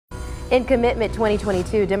In Commitment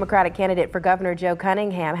 2022, Democratic candidate for Governor Joe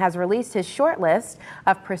Cunningham has released his short list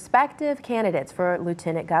of prospective candidates for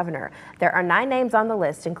Lieutenant Governor. There are 9 names on the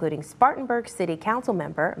list, including Spartanburg City Council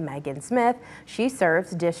member Megan Smith. She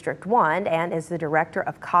serves District 1 and is the Director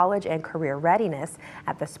of College and Career Readiness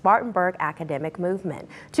at the Spartanburg Academic Movement.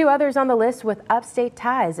 2 others on the list with upstate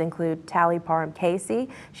ties include Tally Parham Casey.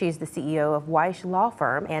 She's the CEO of Weish Law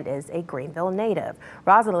Firm and is a Greenville native.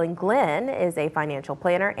 Rosalind Glenn is a financial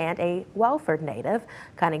planner and a Welford native.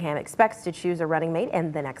 Cunningham expects to choose a running mate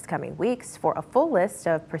in the next coming weeks. For a full list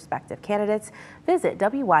of prospective candidates, visit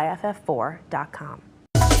WYFF4.com.